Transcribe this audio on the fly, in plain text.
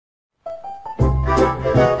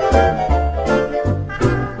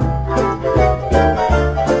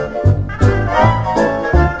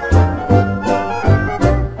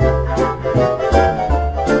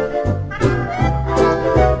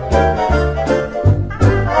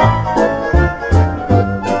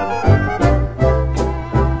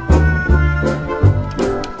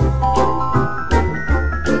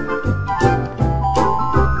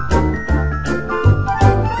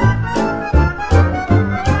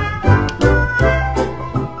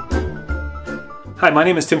Hi, my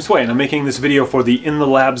name is Tim Sway and I'm making this video for the In the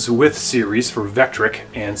Labs With series for Vectric,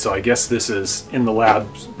 and so I guess this is In the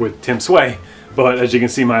Labs with Tim Sway, but as you can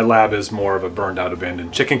see my lab is more of a burned out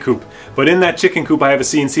abandoned chicken coop. But in that chicken coop I have a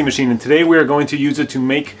CNC machine, and today we are going to use it to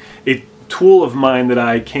make a tool of mine that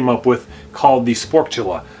I came up with called the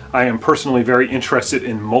Sporktula. I am personally very interested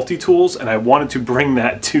in multi-tools and I wanted to bring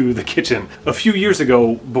that to the kitchen. A few years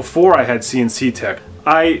ago, before I had CNC tech,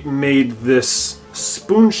 I made this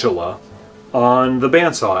Spoontula on the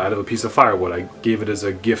bandsaw out of a piece of firewood. I gave it as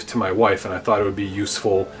a gift to my wife and I thought it would be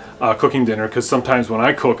useful cooking dinner, because sometimes when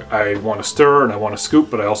I cook I want to stir and I want to scoop,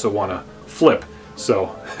 but I also want to flip.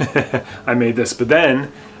 So I made this, but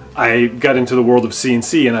then I got into the world of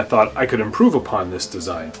CNC and I thought I could improve upon this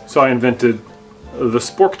design. So I invented the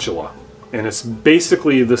Sporktula, and it's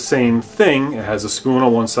basically the same thing. It has a spoon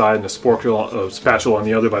on one side and a spatula on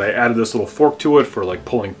the other, but I added this little fork to it for like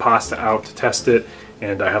pulling pasta out to test it.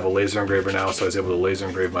 And I have a laser engraver now, so I was able to laser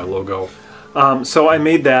engrave my logo. So I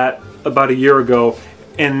made that about a year ago,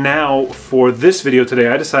 and now for this video today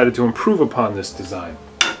I decided to improve upon this design.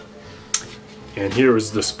 And here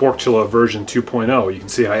is the Sporktula version 2.0. You can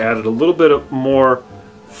see I added a little bit more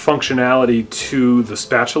functionality to the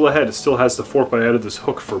spatula head. It still has the fork, but I added this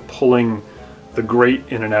hook for pulling the grate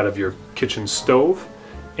in and out of your kitchen stove,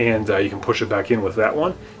 and you can push it back in with that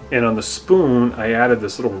one. And on the spoon, I added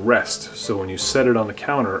this little rest, so when you set it on the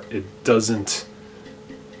counter, it doesn't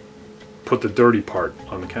put the dirty part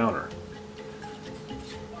on the counter.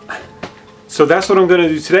 So that's what I'm going to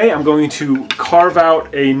do today. I'm going to carve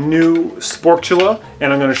out a new Sporktula,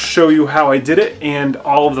 and I'm going to show you how I did it, and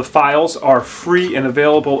all of the files are free and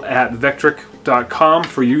available at vectric.com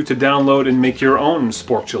for you to download and make your own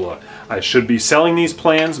Sporktula. I should be selling these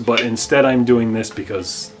plans, but instead I'm doing this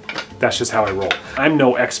because that's just how I roll. I'm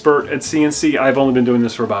no expert at CNC. I've only been doing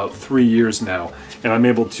this for about 3 years now, and I'm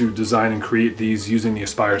able to design and create these using the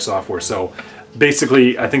Aspire software. So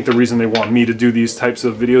basically, I think the reason they want me to do these types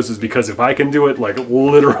of videos is because if I can do it, like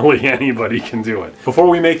literally anybody can do it. Before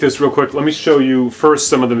we make this real quick, let me show you first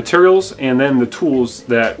some of the materials and then the tools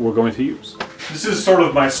that we're going to use. This is sort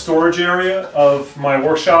of my storage area of my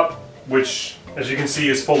workshop, which, as you can see,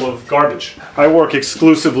 is full of garbage. I work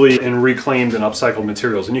exclusively in reclaimed and upcycled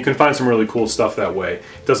materials, and you can find some really cool stuff that way.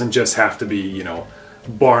 It doesn't just have to be, you know,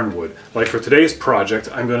 barnwood. Like for today's project,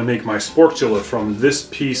 I'm going to make my Sporktula from this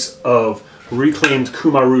piece of reclaimed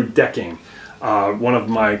Kumaru decking. One of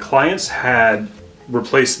my clients had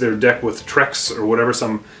replaced their deck with Trex or whatever,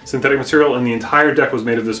 some synthetic material, and the entire deck was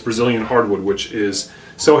made of this Brazilian hardwood, which is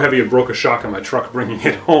so heavy it broke a shock in my truck bringing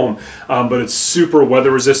it home. But it's super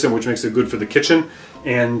weather resistant, which makes it good for the kitchen,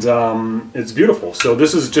 and it's beautiful. So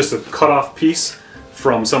this is just a cut off piece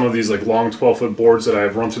from some of these like long 12-foot boards that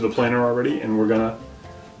I've run through the planer already, and we're gonna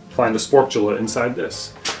find a Sporktula inside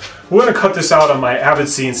this. We're going to cut this out on my Avid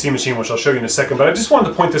CNC machine, which I'll show you in a second, but I just wanted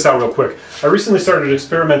to point this out real quick. I recently started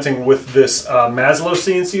experimenting with this Maslow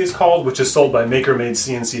CNC is called, which is sold by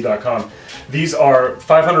makermadecnc.com. These are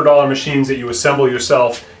 $500 machines that you assemble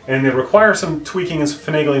yourself, and they require some tweaking and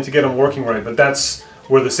finagling to get them working right, but that's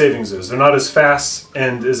where the savings is. They're not as fast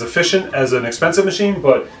and as efficient as an expensive machine,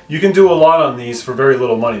 but you can do a lot on these for very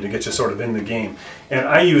little money to get you sort of in the game. And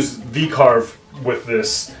I use V-carve with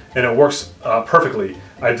this, and it works perfectly.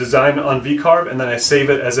 I design on V-carve and then I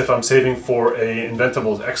save it as if I'm saving for a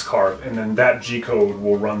Inventables X-carve, and then that G-code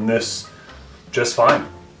will run this just fine.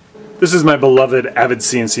 This is my beloved Avid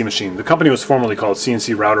CNC machine. The company was formerly called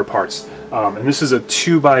CNC Router Parts, and this is a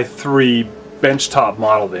 2x3 benchtop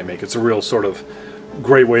model they make. It's a real sort of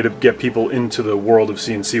great way to get people into the world of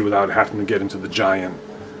CNC without having to get into the giant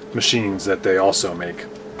machines that they also make.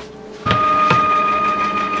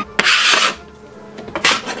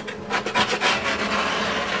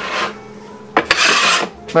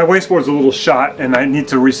 My wasteboard's a little shot and I need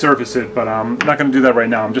to resurface it, but I'm not going to do that right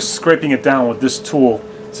now. I'm just scraping it down with this tool.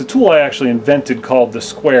 It's a tool I actually invented called the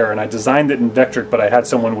Square, and I designed it in Vectric, but I had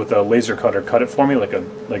someone with a laser cutter cut it for me, like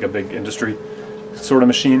a big industry sort of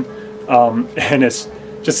machine. And it's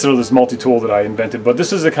just sort of this multi-tool that I invented. But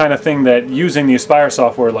this is the kind of thing that, using the Aspire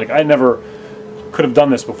software, like I never could have done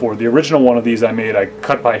this before. The original one of these I made, I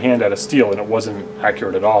cut by hand out of steel, and it wasn't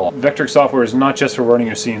accurate at all. Vectric software is not just for running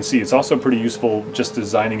your CNC, it's also pretty useful just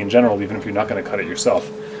designing in general, even if you're not going to cut it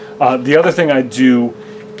yourself. The other thing I do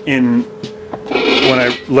when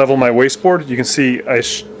I level my wasteboard, you can see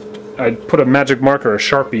I put a magic marker, a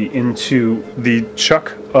Sharpie, into the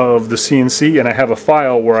chuck of the CNC, and I have a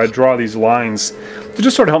file where I draw these lines to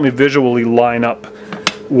just sort of help me visually line up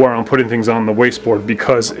where I'm putting things on the wasteboard,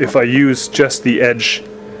 because if I use just the edge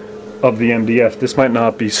of the MDF, this might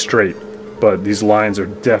not be straight, but these lines are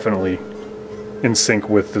definitely in sync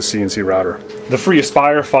with the CNC router. The Free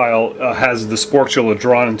Aspire file has the Sporktula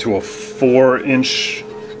drawn into a 4-inch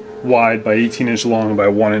wide by 18-inch long by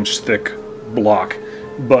 1-inch thick block,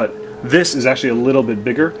 but this is actually a little bit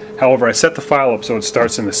bigger. However, I set the file up so it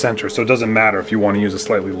starts in the center, so it doesn't matter if you want to use a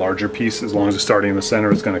slightly larger piece. As long as it's starting in the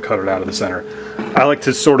center, it's going to cut it out of the center. I like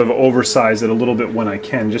to sort of oversize it a little bit when I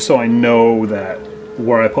can, just so I know that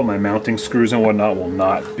where I put my mounting screws and whatnot will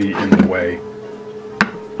not be in the way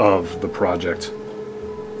of the project.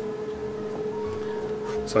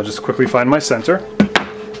 So I'll just quickly find my center.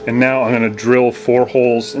 And now I'm going to drill 4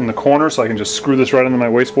 holes in the corner so I can just screw this right into my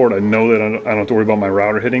wasteboard. I know that I don't have to worry about my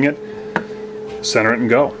router hitting it. Center it and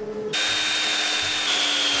go.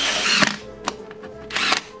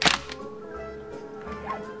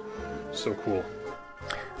 So cool.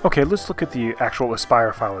 Okay, let's look at the actual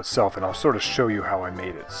Aspire file itself, and I'll sort of show you how I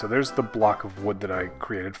made it. So there's the block of wood that I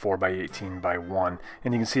created, 4x18 by 1,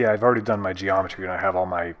 and you can see I've already done my geometry and I have all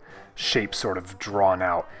my shapes sort of drawn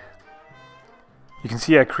out. You can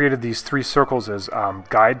see I created these 3 circles as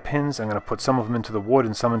guide pins. I'm going to put some of them into the wood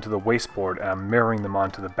and some into the wasteboard, and I'm mirroring them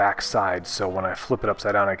onto the back side, so when I flip it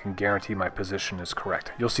upside down I can guarantee my position is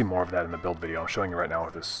correct. You'll see more of that in the build video. I'm showing you right now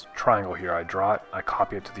with this triangle here. I draw it, I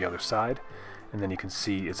copy it to the other side, and then you can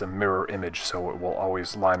see it's a mirror image, so it will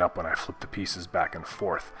always line up when I flip the pieces back and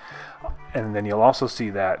forth. And then you'll also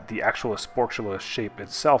see that the actual Sporktula shape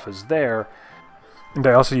itself is there. And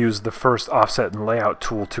I also used the first offset and layout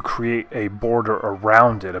tool to create a border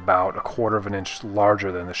around it about 1/4 of an inch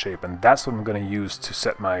larger than the shape, and that's what I'm going to use to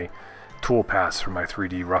set my tool paths for my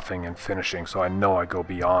 3D roughing and finishing, so I know I go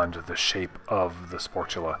beyond the shape of the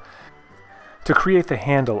Sporktula. To create the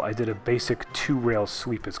handle, I did a basic 2-rail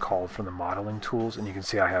sweep, it's called, from the modeling tools, and you can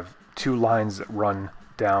see I have 2 lines that run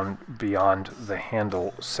down beyond the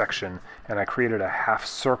handle section, and I created a half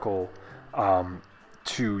circle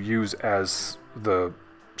to use as the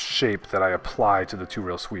shape that I apply to the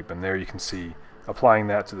 2-rail sweep, and there you can see applying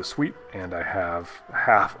that to the sweep, and I have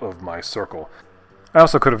half of my circle. I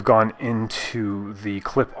also could have gone into the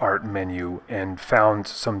clip art menu and found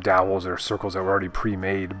some dowels or circles that were already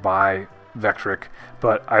pre-made by Vectric,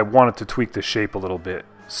 but I wanted to tweak the shape a little bit,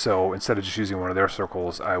 so instead of just using one of their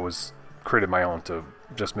circles, I created my own to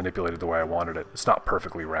just manipulate it the way I wanted it. It's not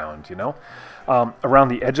perfectly round, you know? Around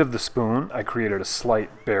the edge of the spoon, I created a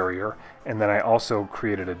slight barrier, and then I also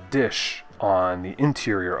created a dish on the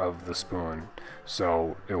interior of the spoon,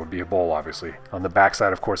 so it would be a bowl, obviously. On the back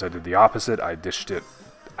side, of course, I did the opposite. I dished it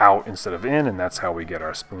out instead of in, and that's how we get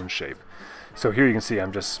our spoon shape. So here you can see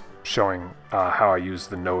I'm just showing how I use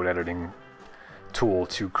the node editing tool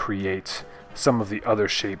to create some of the other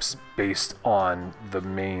shapes based on the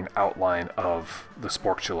main outline of the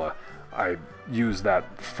Sporktula. I use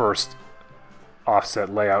that first offset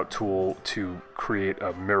layout tool to create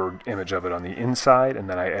a mirrored image of it on the inside, and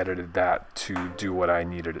then I edited that to do what I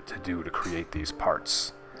needed it to do to create these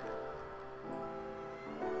parts.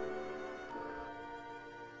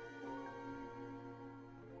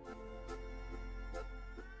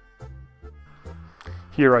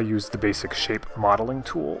 Here I use the basic shape modeling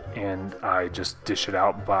tool, and I just dish it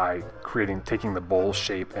out by taking the bowl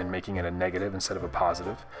shape and making it a negative instead of a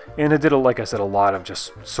positive. And I did, like I said, a lot of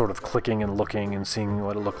just sort of clicking and looking and seeing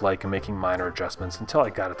what it looked like and making minor adjustments until I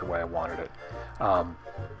got it the way I wanted it.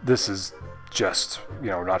 This is just,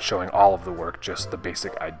 not showing all of the work, just the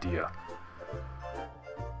basic idea.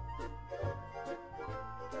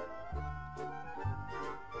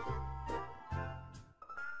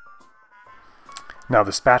 Now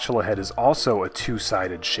the spatula head is also a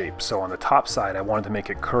 2-sided shape, so on the top side I wanted to make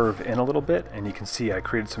it curve in a little bit, and you can see I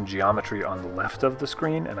created some geometry on the left of the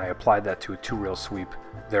screen and I applied that to a 2-rail sweep.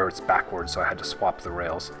 There it's backwards, so I had to swap the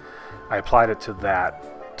rails. I applied it to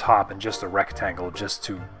that top and just a rectangle just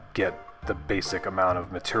to get the basic amount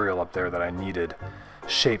of material up there that I needed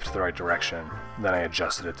shaped the right direction. Then I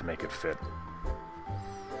adjusted it to make it fit.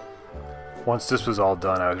 Once this was all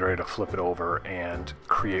done, I was ready to flip it over and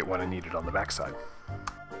create what I needed on the backside.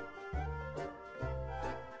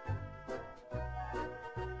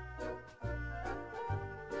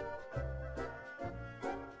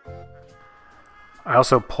 I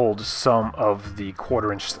also pulled some of the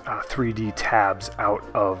 1/4-inch 3D tabs out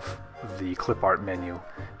of the clip art menu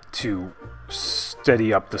to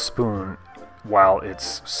steady up the spoon while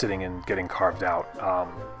it's sitting and getting carved out.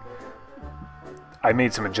 I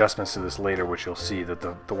made some adjustments to this later, which you'll see that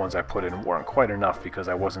the ones I put in weren't quite enough because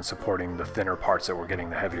I wasn't supporting the thinner parts that were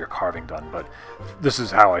getting the heavier carving done. But this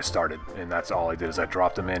is how I started, and that's all I did is I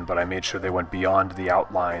dropped them in, but I made sure they went beyond the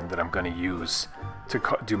outline that I'm going to use to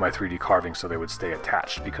do my 3D carving so they would stay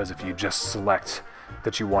attached. Because if you just select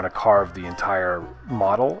that you want to carve the entire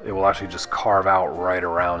model, it will actually just carve out right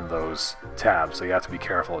around those tabs. So you have to be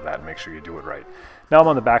careful of that and make sure you do it right. Now I'm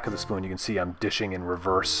on the back of the spoon. You can see I'm dishing in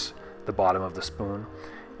reverse the bottom of the spoon.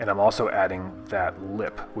 And I'm also adding that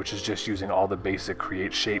lip, which is just using all the basic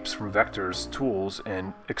create shapes from Vector's tools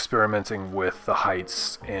and experimenting with the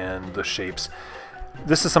heights and the shapes.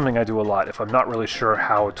 This is something I do a lot. If I'm not really sure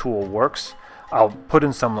how a tool works, I'll put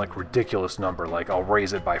in some like ridiculous number, like I'll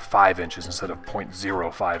raise it by 5 inches instead of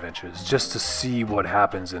 0.05 inches, just to see what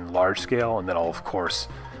happens in large scale, and then I'll of course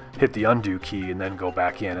hit the undo key and then go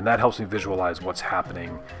back in, and that helps me visualize what's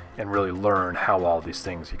happening and really learn how all these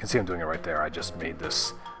things, you can see I'm doing it right there. I just made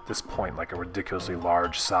this point like a ridiculously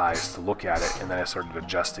large size to look at it, and then I started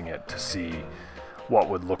adjusting it to see what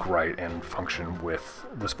would look right and function with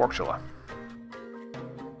the Sporktula.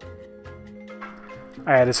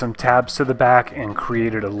 I added some tabs to the back and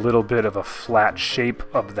created a little bit of a flat shape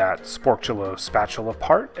of that Sporktula spatula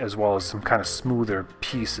part, as well as some kind of smoother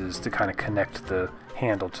pieces to kind of connect the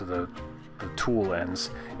handle to the tool ends.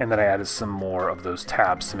 And then I added some more of those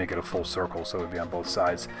tabs to make it a full circle so it would be on both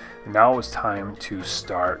sides. And now it was time to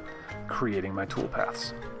start creating my tool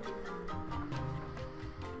paths.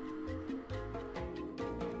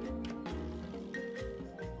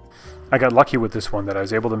 I got lucky with this one that I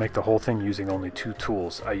was able to make the whole thing using only 2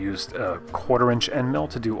 tools. I used a 1/4-inch end mill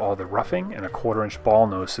to do all the roughing and a 1/4-inch ball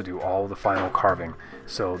nose to do all the final carving.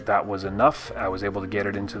 So that was enough. I was able to get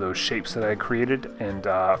it into those shapes that I created and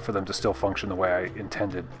for them to still function the way I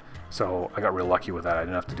intended. So I got real lucky with that. I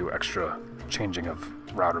didn't have to do extra changing of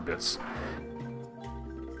router bits.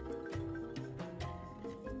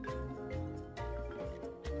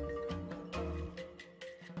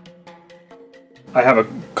 I have a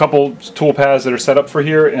couple tool paths that are set up for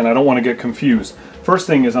here, and I don't want to get confused. First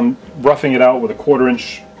thing is I'm roughing it out with a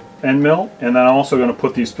 1/4-inch end mill, and then I'm also going to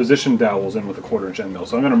put these position dowels in with a 1/4-inch end mill.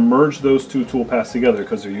 So I'm going to merge those 2 tool paths together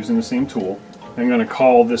because they're using the same tool. I'm going to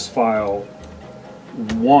call this file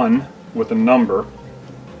 1 with a number,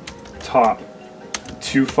 top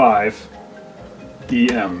 25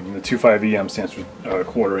 EM. And the 25 EM stands for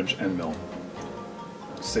 1/4-inch end mill.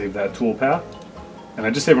 Save that tool path. And I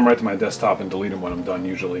just save them right to my desktop and delete them when I'm done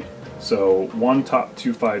usually. So 1 top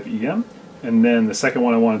 25 EM, and then the second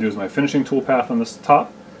one I want to do is my finishing tool path on this top.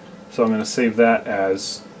 So I'm going to save that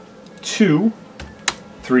as 2,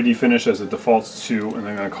 3D finish as it defaults to, and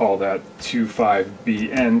I'm going to call that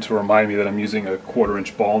 25BN to remind me that I'm using a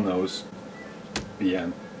 1/4-inch ball nose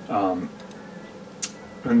BN.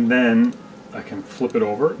 And then I can flip it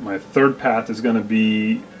over. My third path is going to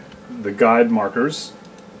be the guide markers.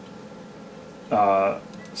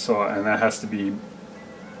 And that has to be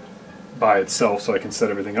by itself so I can set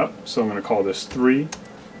everything up. So I'm going to call this 3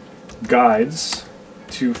 guides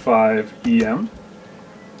 25 EM.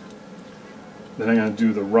 Then I'm going to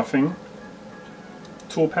do the roughing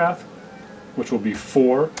tool path, which will be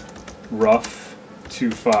 4 rough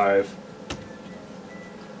 25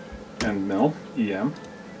 end mill EM.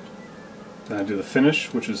 Then I do the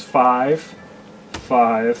finish, which is 5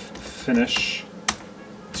 finish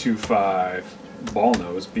 25 ball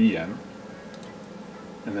nose BN,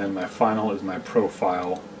 and then my final is my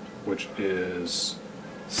profile, which is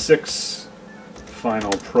 6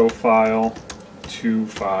 final profile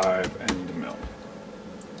 25 end mill.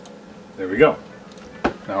 There we go.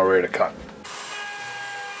 Now we're ready to cut.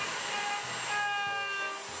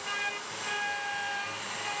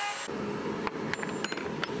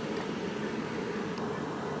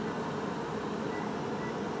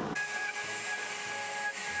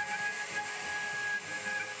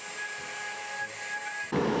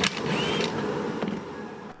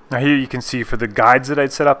 Now here you can see for the guides that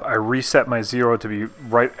I'd set up, I reset my 0 to be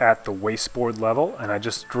right at the wasteboard level, and I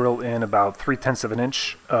just drill in about 3/10 of an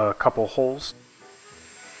inch, a couple holes.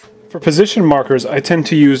 For position markers, I tend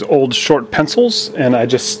to use old short pencils, and I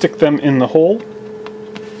just stick them in the hole.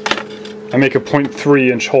 I make a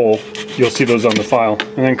 0.3-inch hole, you'll see those on the file,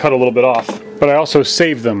 and then cut a little bit off. But I also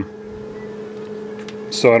save them,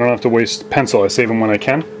 so I don't have to waste pencil. I save them when I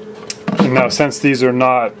can. And now since these are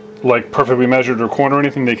not like perfectly measured or corner or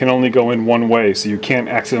anything, they can only go in one way, so you can't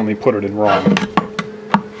accidentally put it in wrong.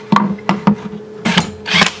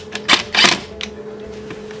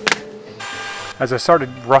 As I started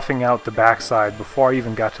roughing out the backside before I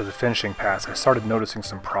even got to the finishing pass, I started noticing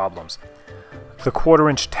some problems. The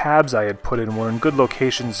 1/4-inch tabs I had put in were in good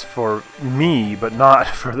locations for me, but not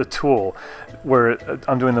for the tool. Where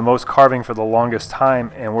I'm doing the most carving for the longest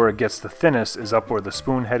time, and where it gets the thinnest is up where the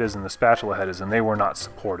spoon head is and the spatula head is, and they were not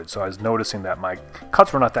supported. So I was noticing that my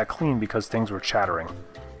cuts were not that clean because things were chattering.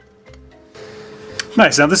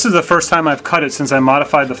 Nice. Now this is the first time I've cut it since I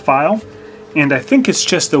modified the file, and I think it's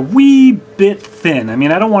just a wee bit thin. I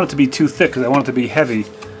mean, I don't want it to be too thick because I want it to be heavy,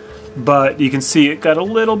 but you can see it got a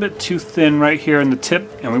little bit too thin right here in the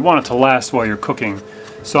tip, and we want it to last while you're cooking.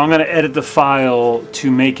 So I'm going to edit the file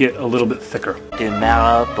to make it a little bit thicker.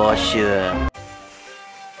 Tomorrow for sure.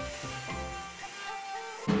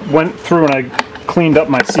 Went through and I cleaned up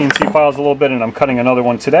my CNC files a little bit, and I'm cutting another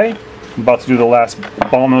one today. I'm about to do the last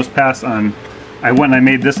ball nose pass on. I went and I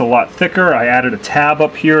made this a lot thicker. I added a tab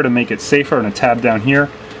up here to make it safer and a tab down here.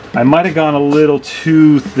 I might have gone a little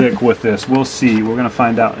too thick with this. We'll see. We're going to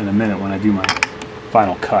find out in a minute when I do my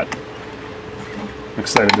final cut. I'm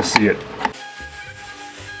excited to see it.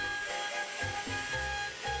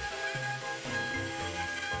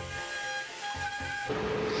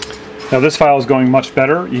 Now this file is going much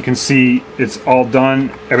better. You can see it's all done.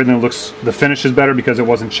 Everything looks, the finish is better because it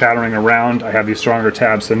wasn't chattering around. I have these stronger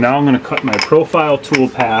tabs. So now I'm going to cut my profile tool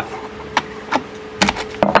path,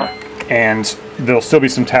 and there'll still be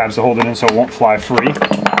some tabs to hold it in so it won't fly free.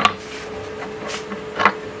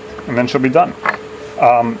 And then she'll be done.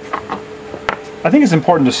 I think it's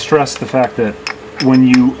important to stress the fact that when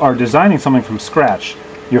you are designing something from scratch,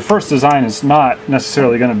 your first design is not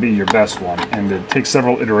necessarily going to be your best one, and it takes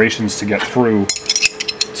several iterations to get through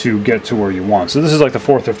to get to where you want. So this is like the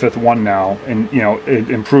fourth or fifth one now, and you know, it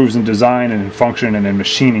improves in design and in function and in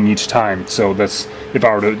machining each time. So that's, if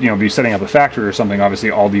I were to be setting up a factory or something,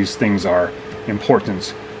 obviously all these things are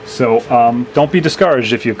important. So don't be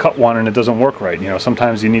discouraged if you cut one and it doesn't work right.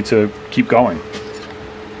 Sometimes you need to keep going.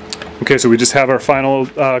 Okay, so we just have our final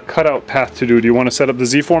cutout path to do. Do you want to set up the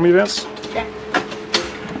Z for me, Vince? Yeah.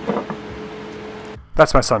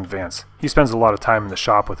 That's my son Vance. He spends a lot of time in the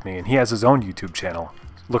shop with me, and he has his own YouTube channel.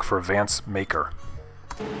 Look for Vance Maker.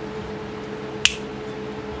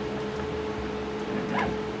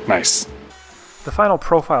 Nice. The final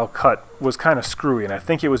profile cut was kind of screwy, and I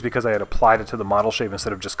think it was because I had applied it to the model shape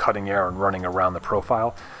instead of just cutting air and running around the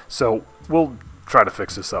profile. So we'll try to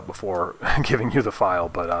fix this up before giving you the file,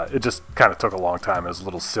 but it just kind of took a long time. It was a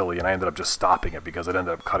little silly, and I ended up just stopping it because it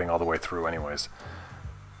ended up cutting all the way through anyways.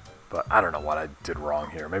 But I don't know what I did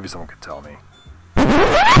wrong here. Maybe someone could tell me.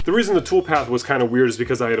 The reason the toolpath was kind of weird is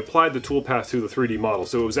because I had applied the toolpath to the 3D model,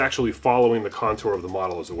 so it was actually following the contour of the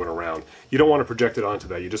model as it went around. You don't want to project it onto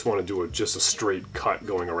that, you just want to do just a straight cut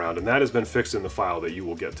going around, and that has been fixed in the file that you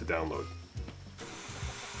will get to download.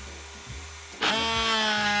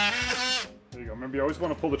 There you go. Remember, you always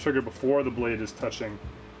want to pull the trigger before the blade is touching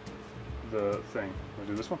the thing. Want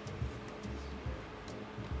to do this one?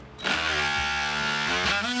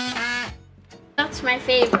 That's my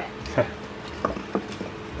favorite.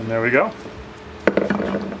 And there we go.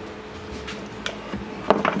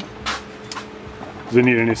 Does it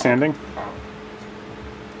need any sanding?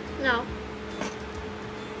 No.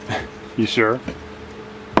 You sure?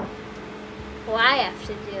 Well, I have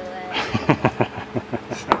to do it.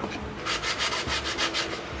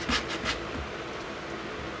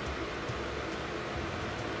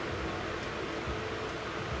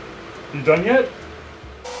 You done yet?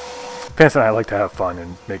 Vance and I like to have fun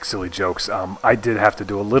and make silly jokes. I did have to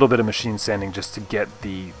do a little bit of machine sanding just to get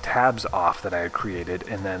the tabs off that I had created,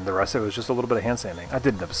 and then the rest of it was just a little bit of hand sanding. I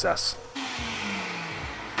didn't obsess.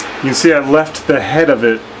 You can see I left the head of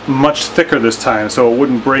it much thicker this time so it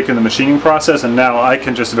wouldn't break in the machining process, and now I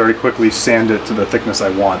can just very quickly sand it to the thickness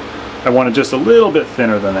I want. I want it just a little bit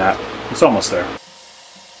thinner than that. It's almost there.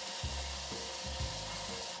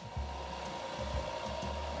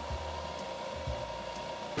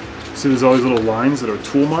 See, there's all these little lines that are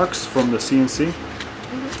tool marks from the CNC.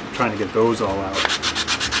 I'm trying to get those all out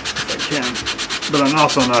if I can. But I'm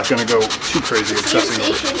also not going to go too crazy obsessing over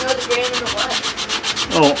it. CNC should know the grain of the what?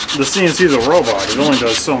 Well, the CNC is a robot. It only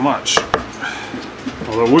does so much.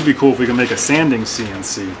 Although it would be cool if we could make a sanding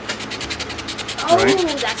CNC. Oh, right?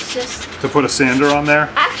 that's just... To put a sander on there?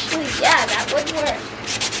 Actually, yeah, that would work.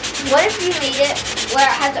 What if you made it where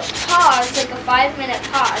it has a pause, like a 5-minute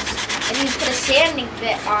pause, and you put a sanding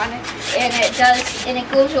bit on it, and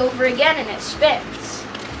it goes over again and it spins.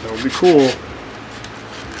 That would be cool.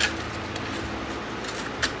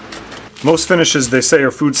 Most finishes, they say,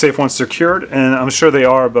 are food safe once they're cured, and I'm sure they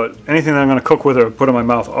are, but anything that I'm going to cook with or put in my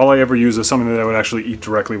mouth, all I ever use is something that I would actually eat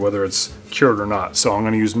directly, whether it's cured or not. So I'm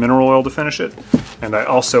going to use mineral oil to finish it, and I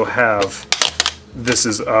also have, this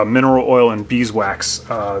is mineral oil and beeswax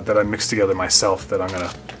that I mixed together myself that I'm going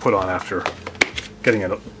to put on after getting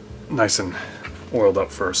it nice and oiled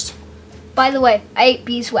up first. By the way, I ate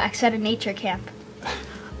beeswax at a nature camp.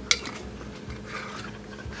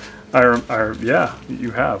 Yeah,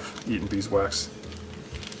 you have eaten beeswax.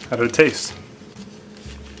 How did it taste?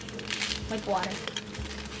 Like water.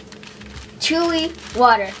 chewy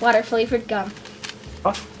water flavored gum.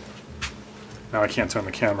 Off. Now I can't turn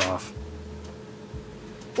the camera off.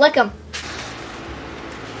 Lick 'em.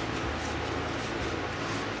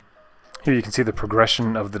 Here you can see the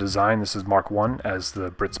progression of the design. This is Mark 1, as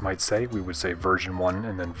the Brits might say. We would say version 1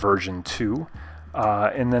 and then version 2.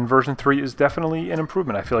 And then version 3 is definitely an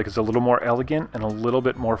improvement. I feel like it's a little more elegant and a little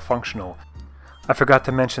bit more functional. I forgot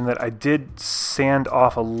to mention that I did sand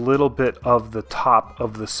off a little bit of the top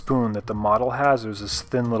of the spoon that the model has. There's this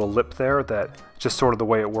thin little lip there that just sort of the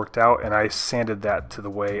way it worked out, and I sanded that to the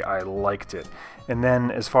way I liked it. And then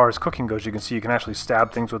as far as cooking goes, you can see you can actually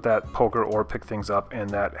stab things with that poker or pick things up, and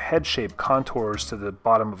that head shape contours to the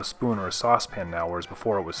bottom of a spoon or a saucepan now, whereas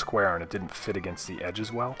before it was square and it didn't fit against the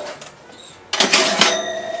edges well.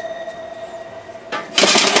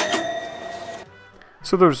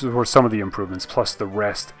 So those were some of the improvements, plus the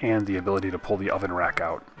rest and the ability to pull the oven rack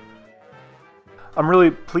out. I'm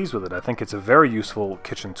really pleased with it. I think it's a very useful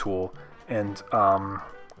kitchen tool, and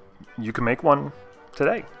you can make one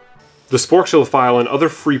today. The Sporktula file and other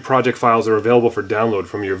free project files are available for download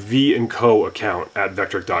from your V&Co account at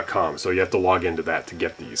Vectric.com, so you have to log into that to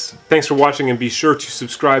get these. Thanks for watching, and be sure to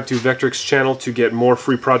subscribe to Vectric's channel to get more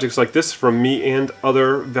free projects like this from me and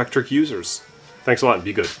other Vectric users. Thanks a lot, and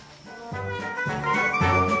be good.